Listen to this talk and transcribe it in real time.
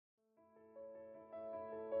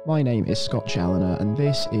My name is Scott Challoner, and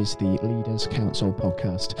this is the Leaders Council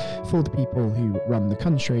podcast for the people who run the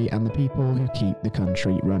country and the people who keep the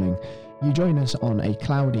country running. You join us on a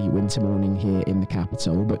cloudy winter morning here in the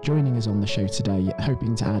capital, but joining us on the show today,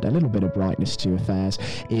 hoping to add a little bit of brightness to affairs,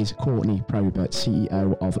 is Courtenay Probert,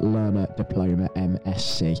 CEO of Learner Diploma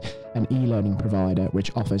MSc, an e-learning provider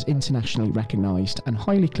which offers internationally recognised and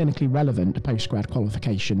highly clinically relevant postgrad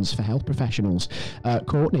qualifications for health professionals.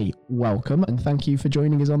 Courtenay, welcome, and thank you for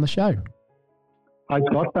joining us on the show. Hi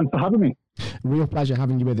Scott, thanks for having me. Real pleasure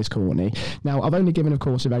having you with us, Courtenay. Now, I've only given, of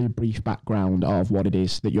course, a very brief background of what it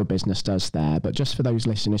is that your business does there, but just for those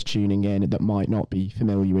listeners tuning in that might not be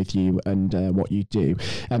familiar with you and what you do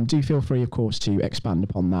feel free, of course, to expand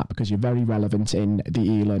upon that, because you're very relevant in the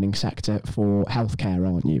e-learning sector for healthcare,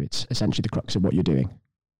 aren't you? It's essentially the crux of what you're doing.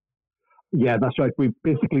 Yeah, that's right. We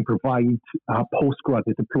basically provide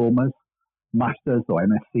postgraduate diplomas, masters or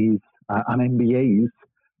MScs and MBAs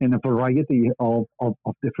in a variety of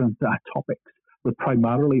different topics. We're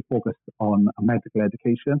primarily focused on medical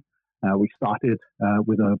education. We started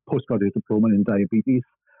with a postgraduate diploma in diabetes,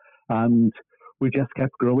 and we just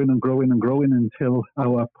kept growing and growing and growing until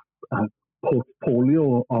our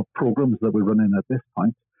portfolio of programs that we're running at this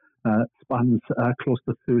point spans close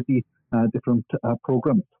to 30 different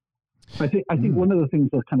programs. I think one of the things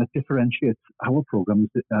that kind of differentiates our programs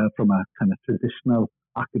from a kind of traditional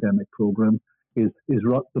academic program is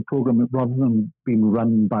the program, rather than being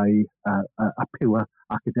run by a pure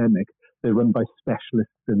academic, they're run by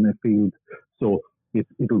specialists in their field. So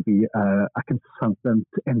it'll be a consultant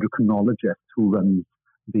endocrinologist who runs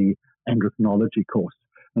the endocrinology course.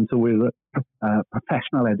 And so we're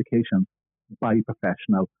professional education by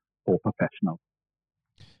professional for professional.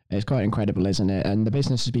 It's quite incredible, isn't it? And the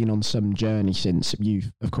business has been on some journey since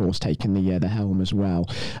you've, of course, taken the helm as well.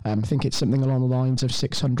 I think it's something along the lines of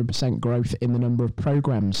 600% growth in the number of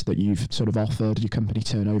programs that you've sort of offered, your company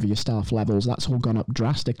turnover, your staff levels. That's all gone up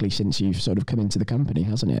drastically since you've sort of come into the company,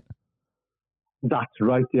 hasn't it? That's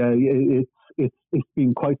right. Yeah, it's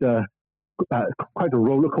been quite a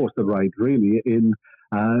roller coaster ride, really, in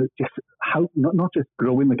just how not just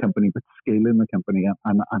growing the company, but scaling the company,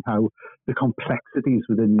 and how the complexities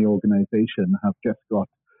within the organisation have just got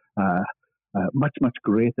much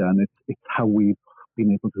greater, and it's how we've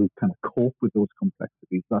been able to kind of cope with those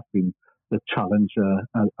complexities. That's been the challenge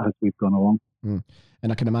as we've gone along.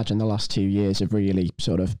 And I can imagine the last 2 years have really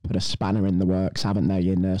sort of put a spanner in the works, haven't they,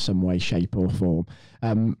 in some way, shape or form.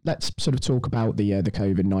 Let's sort of talk about the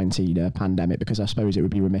COVID-19 pandemic, because I suppose it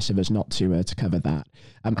would be remiss of us not to cover that.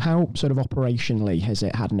 How sort of operationally has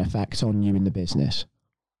it had an effect on you in the business?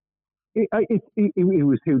 It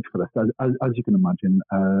was huge for us. As you can imagine,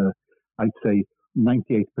 I'd say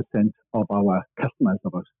 98% of our customers,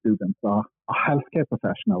 of our students, are healthcare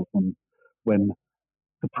professionals. And when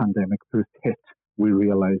the pandemic first hit, we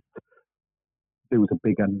realized there was a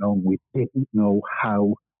big unknown. We didn't know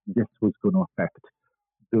how this was going to affect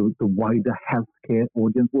the wider healthcare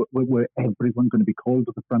audience. Were everyone going to be called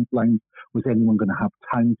to the front lines? Was anyone going to have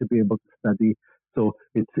time to be able to study? So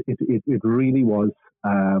it really was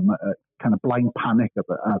kind of blind panic at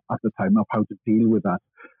the time of how to deal with that.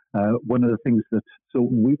 One of the things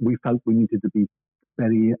we felt we needed to be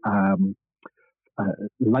very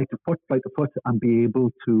light of foot, and be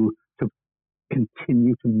able to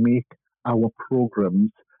continue to make our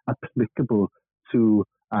programs applicable to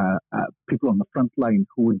people on the front line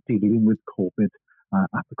who were dealing with COVID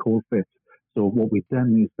at the coalface. So what we've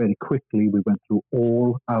done is very quickly we went through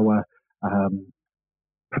all our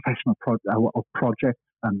professional projects,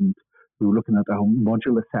 and we were looking at our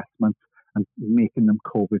module assessments and making them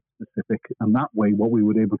COVID specific. And that way, what we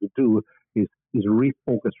were able to do is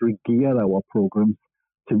refocus, regear our programs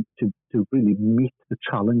to really meet the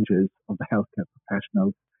challenges of the healthcare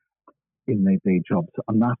professionals in their day jobs.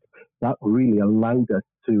 And that really allowed us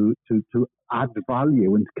to add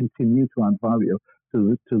value and continue to add value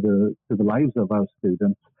to the lives of our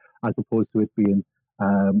students, as opposed to it being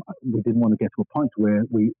we didn't want to get to a point where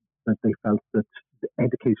they felt that the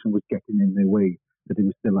education was getting in their way, that it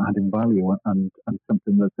was still adding value and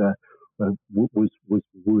something that was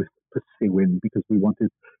worth pursuing, because we wanted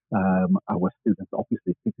our students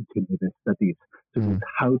obviously to continue their studies. So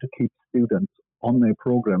how to keep students on their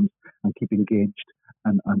programs and keep engaged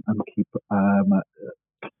and keep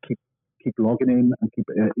logging in and keep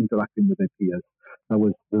interacting with their peers. That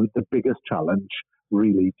was the biggest challenge,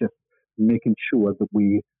 really, just making sure that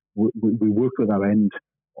we worked with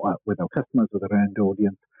our customers, with our end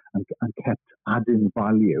audience, and kept adding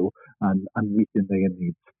value and meeting their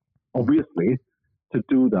needs. Obviously, to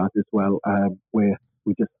do that as well, where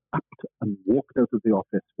we just upped and walked out of the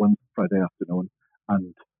office one Friday afternoon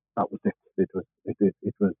and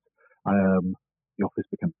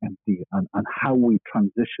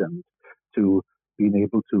transitioned to being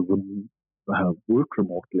able to work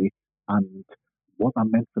remotely and what that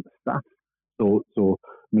meant for the staff. So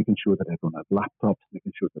making sure that everyone had laptops,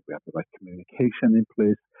 making sure that we had the right communication in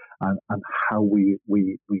place, and how we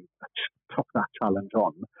took that challenge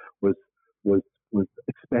on was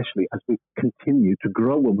especially as we continue to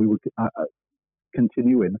grow, and we were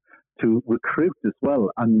continuing to recruit as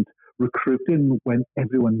well, and recruiting when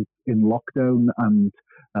everyone's in lockdown, and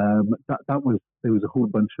there was a whole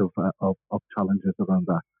bunch of challenges around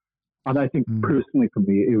that. And I think personally for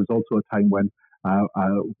me, it was also a time when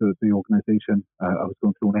the organisation, I was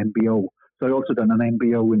going through an MBO. So I also done an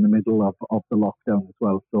MBO in the middle of the lockdown as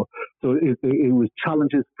well. So it was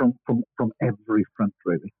challenges from every front,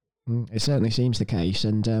 really. It certainly seems the case.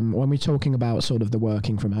 And when we're talking about sort of the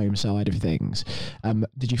working from home side of things,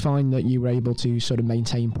 did you find that you were able to sort of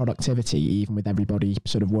maintain productivity even with everybody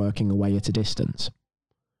sort of working away at a distance?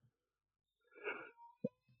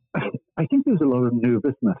 I think there's a lot of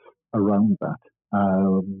nervousness around that.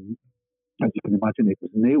 As you can imagine, it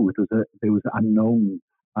was new. There was unknown,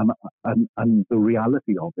 and the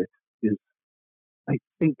reality of it is, I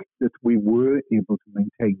think that we were able to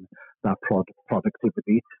maintain that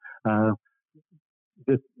productivity.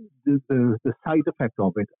 The side effect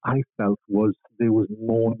of it, I felt, was there was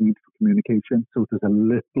more need for communication. So it was a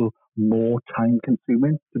little more time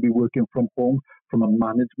consuming to be working from home from a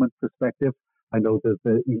management perspective. I know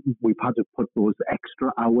that we've had to put those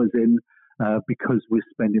extra hours in because we're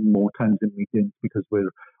spending more time in meetings, because we're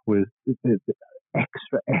the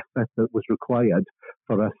extra effort that was required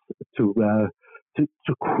for us to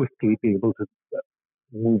quickly be able to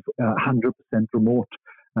move 100% remote.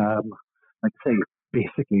 Like I say,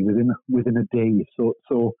 basically within a day.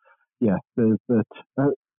 So yeah, the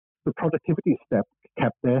productivity step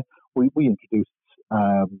kept there. We introduced.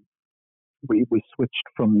 We switched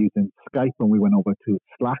from using Skype and we went over to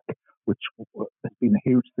Slack, which has been a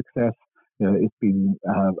huge success. It's been,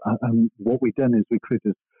 and what we've done is we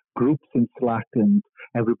created groups in Slack, and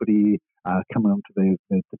everybody come onto the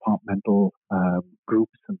departmental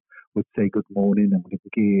groups and would say good morning and would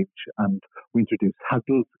engage. And we introduced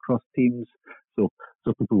huddles across teams. So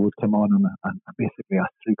people would come on and basically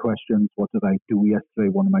ask 3 questions. What did I do yesterday?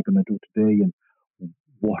 What am I going to do today? And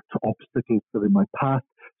what obstacles are in my path?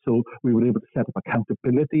 So we were able to set up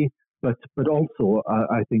accountability, but also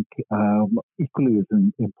I think equally as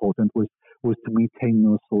important was to maintain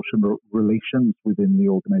those social relations within the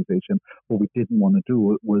organisation. What we didn't want to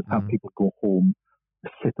do was have people go home,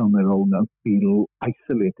 sit on their own and feel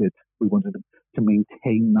isolated. We wanted to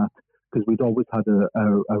maintain that because we'd always had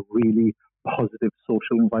a really positive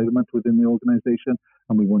social environment within the organisation,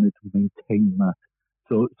 and we wanted to maintain that.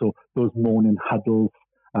 So those morning huddles,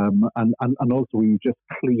 and also we were just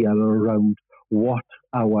clear around what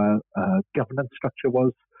our governance structure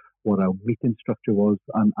was, what our meeting structure was,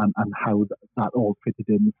 and how that all fitted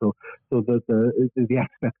in. So the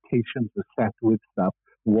expectations were set with staff,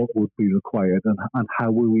 what would be required, and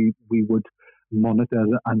how we would monitor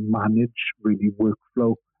and manage really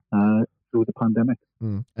workflow through the pandemic.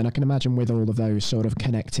 And I can imagine with all of those sort of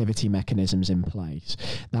connectivity mechanisms in place,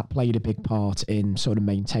 that played a big part in sort of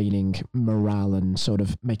maintaining morale and sort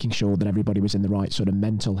of making sure that everybody was in the right sort of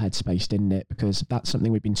mental headspace, didn't it? Because that's something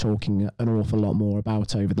we've been talking an awful lot more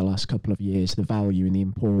about over the last couple of years, the value and the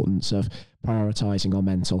importance of prioritising our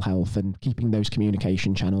mental health and keeping those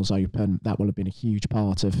communication channels open. That will have been a huge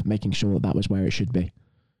part of making sure that was where it should be.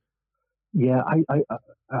 Yeah,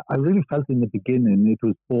 I really felt in the beginning it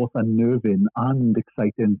was both unnerving and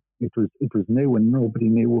exciting. It was new and nobody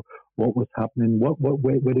knew what was happening.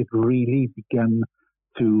 Where it really began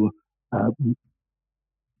to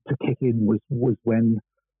kick in was when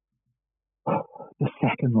the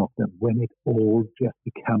second lockdown, when it all just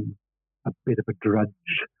became a bit of a drudge,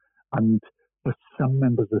 and for some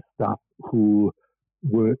members of staff who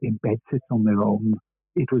were in bed sits on their own,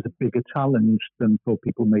 it was a bigger challenge than for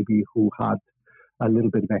people maybe who had a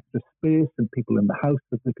little bit of extra space and people in the house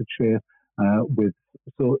that they could share with.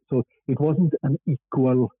 So it wasn't an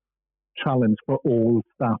equal challenge for all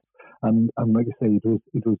staff. And like I say,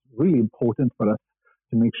 it was really important for us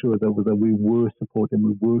to make sure that we were supporting,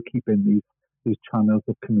 we were keeping these channels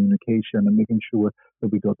of communication and making sure that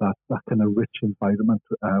we got that kind of rich environment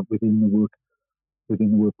within the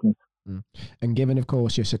workplace. And given, of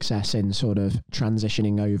course, your success in sort of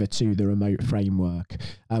transitioning over to the remote framework,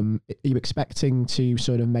 are you expecting to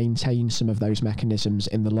sort of maintain some of those mechanisms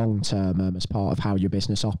in the long term as part of how your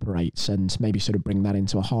business operates and maybe sort of bring that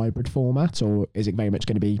into a hybrid format? Or is it very much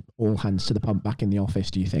going to be all hands to the pump back in the office,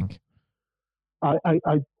 do you think? I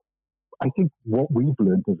think what we've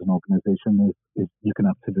learned as an organisation is you can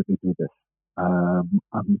absolutely do this. and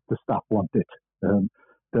the staff want it.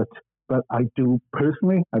 But I do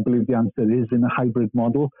personally, I believe the answer is in a hybrid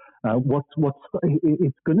model.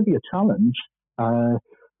 It's going to be a challenge.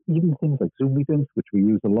 Even things like Zoom meetings, which we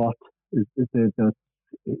use a lot,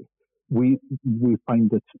 we find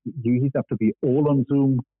that you either have to be all on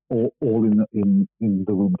Zoom or all in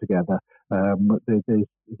the room together. There's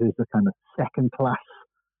a kind of second class,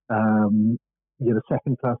 you're a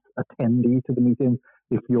second class attendee to the meeting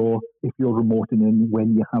if you're remoting in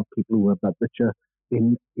when you have people who have that richer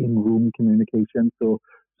in room communication. So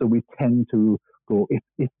we tend to go,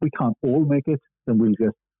 if we can't all make it, then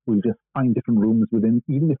we'll just find different rooms within,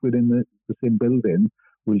 even if we're in the same building,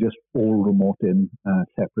 we'll just all remote in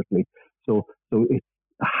separately. So it's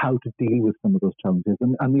how to deal with some of those challenges.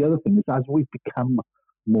 And the other thing is, as we've become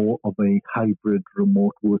more of a hybrid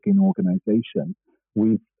remote working organization,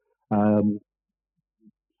 we've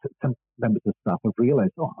some members of staff have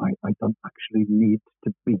realized, I don't actually need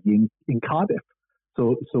to be in Cardiff.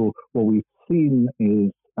 So what we've seen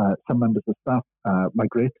is some members of staff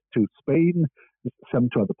migrate to Spain, some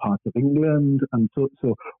to other parts of England, and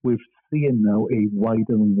so we've seen now a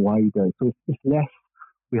wider and wider. So it's less.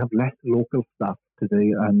 We have less local staff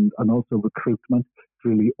today, and also recruitment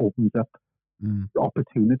really opens up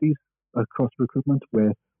opportunities across recruitment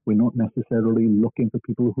where we're not necessarily looking for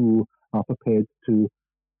people who are prepared to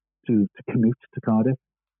commute to Cardiff.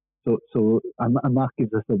 So that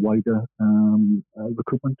gives us a wider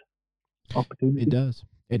recruitment opportunity.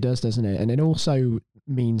 It does, doesn't it? And it also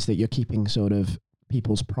means that you're keeping sort of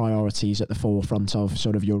people's priorities at the forefront of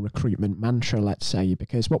sort of your recruitment mantra, let's say,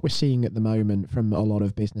 because what we're seeing at the moment from a lot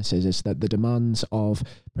of businesses is that the demands of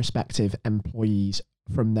prospective employees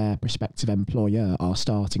from their prospective employer are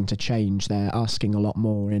starting to change. They're asking a lot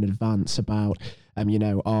more in advance about,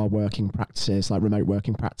 are working practices, like remote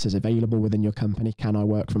working practices, available within your company? Can I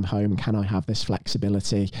work from home? Can I have this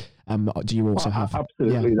flexibility? Do you also have...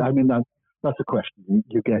 Absolutely. Yeah. I mean, that's a question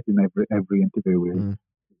you get in every interview.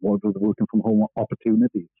 What are the working from home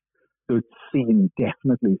opportunities? So it's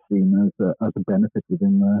definitely seen as a benefit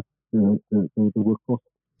within the workforce.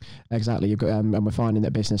 Exactly. And we're finding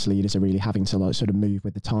that business leaders are really having to sort of move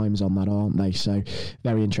with the times on that, aren't they? So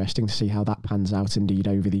very interesting to see how that pans out indeed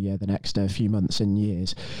over the next few months and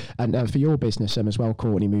years. And for your business as well,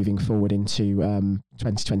 Courtenay, moving forward into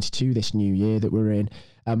 2022, this new year that we're in,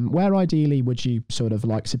 where ideally would you sort of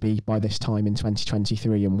like to be by this time in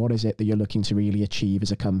 2023? And what is it that you're looking to really achieve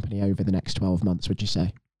as a company over the next 12 months, would you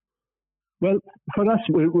say? Well, for us,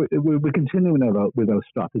 we're continuing with our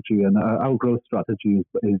strategy, and our growth strategy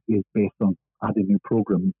is based on adding new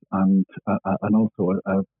programs and also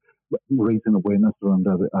raising awareness around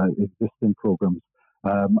our existing programs.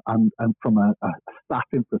 And from a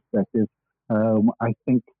staffing perspective, I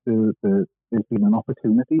think there's been an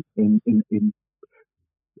opportunity in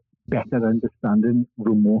better understanding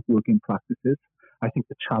remote working practices. I think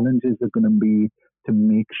the challenges are going to be to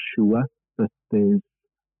make sure that there's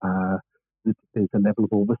a level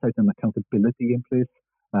of oversight and accountability in place.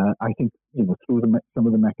 I think, through some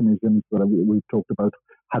of the mechanisms that we've talked about,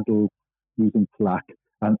 Huddle, using Slack,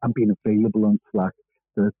 and being available on Slack,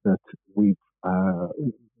 that we've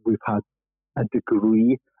had a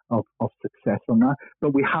degree of success on that.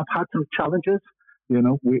 But we have had some challenges.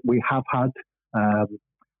 We have had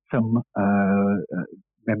some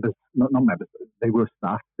members, not members, they were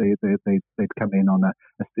staff. They'd come in on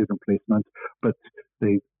a student placement, but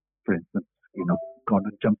they, for instance, gone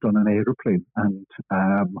and jumped on an aeroplane, and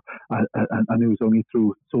it was only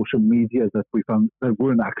through social media that we found they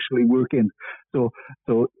weren't actually working. So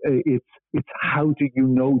it's how do you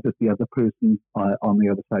know that the other person on the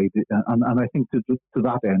other side, and I think to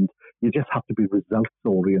that end, you just have to be results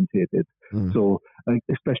orientated. So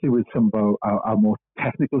especially with some of our more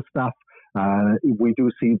technical staff, we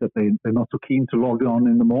do see that they're not so keen to log on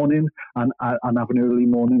in the morning and have an early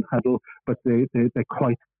morning huddle, but they're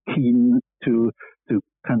quite keen to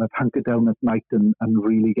kind of hunker down at night and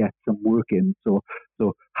really get some work in. So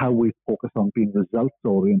how we focus on being results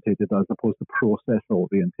orientated as opposed to process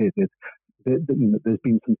orientated. There's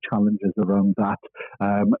been some challenges around that,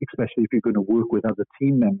 especially if you're going to work with other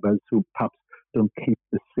team members who perhaps don't keep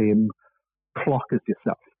the same clock as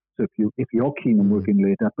yourself. So if you're keen on working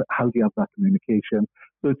later, but how do you have that communication?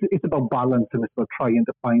 So it's about balance, and it's about trying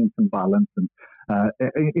to find some balance. And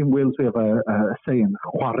in Wales we have a saying,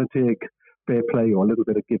 chwarae teg, fair play, or a little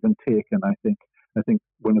bit of give and take. And I think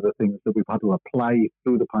one of the things that we've had to apply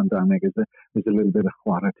through the pandemic is a little bit of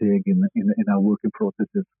chwarae teg in our working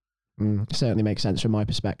processes. Certainly makes sense from my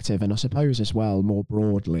perspective. And I suppose as well, more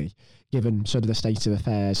broadly, given sort of the state of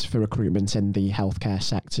affairs for recruitment in the healthcare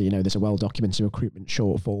sector, there's a well-documented recruitment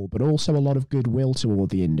shortfall, but also a lot of goodwill toward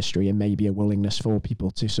the industry and maybe a willingness for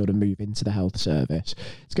people to sort of move into the health service.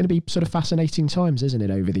 It's going to be sort of fascinating times, isn't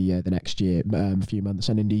it, over the next year, few months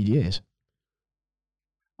and indeed years?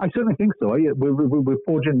 I certainly think so. We're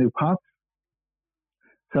forging new paths.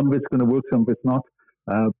 Some of it's going to work, some of it's not.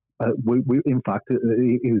 In fact,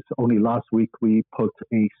 it was only last week we put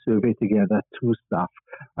a survey together to staff.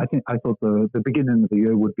 I thought the beginning of the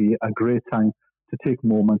year would be a great time to take a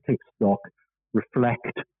moment, take stock,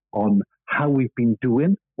 reflect on how we've been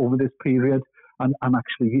doing over this period, and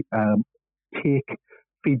actually take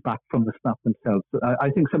feedback from the staff themselves.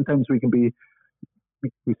 I think sometimes we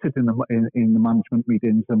sit in the management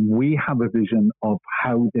meetings and we have a vision of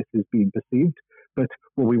how this is being perceived. But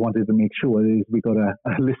what we wanted to make sure is we got a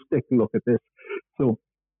holistic look at this. So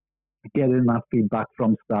getting that feedback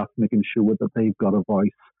from staff, making sure that they've got a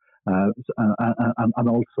voice, and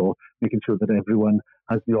also making sure that everyone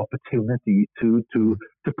has the opportunity to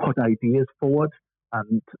put ideas forward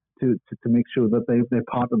and to make sure that they're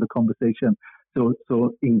part of the conversation. So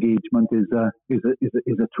engagement is a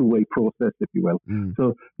two-way process, if you will.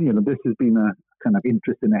 So this has been a kind of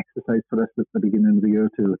interesting exercise for us at the beginning of the year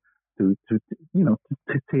to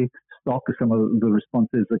take stock of some of the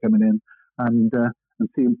responses that are coming in and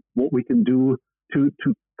see what we can do to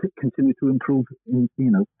continue to improve through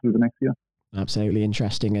the next year. Absolutely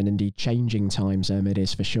interesting and indeed changing times, it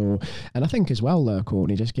is for sure. And I think as well,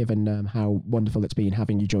 Courtenay, just given how wonderful it's been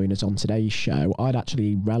having you join us on today's show, I'd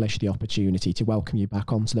actually relish the opportunity to welcome you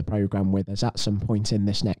back onto the programme with us at some point in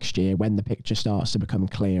this next year when the picture starts to become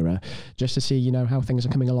clearer, just to see, how things are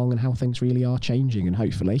coming along and how things really are changing. And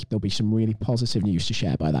hopefully there'll be some really positive news to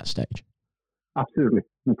share by that stage. Absolutely.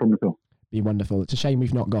 No problem at all. Be wonderful. It's a shame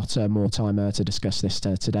we've not got more time to discuss this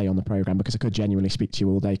today on the programme, because I could genuinely speak to you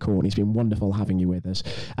all day, Courtenay. It's been wonderful having you with us.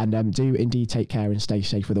 And do indeed take care and stay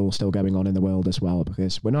safe with all still going on in the world as well,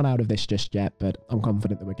 because we're not out of this just yet, but I'm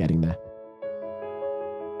confident that we're getting there.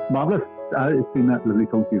 Marvellous. It's been lovely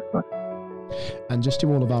talking to you, Scott. And just to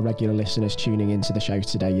all of our regular listeners tuning into the show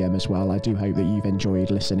today as well, I do hope that you've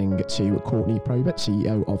enjoyed listening to Courtenay Probert,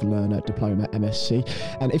 CEO of Learner Diploma MSc.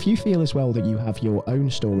 And if you feel as well that you have your own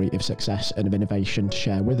story of success and of innovation to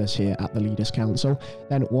share with us here at the Leaders Council,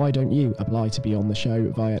 then why don't you apply to be on the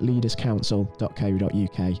show via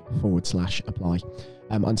leaderscouncil.co.uk/apply.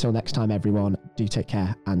 Until next time, everyone, do take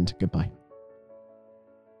care and goodbye.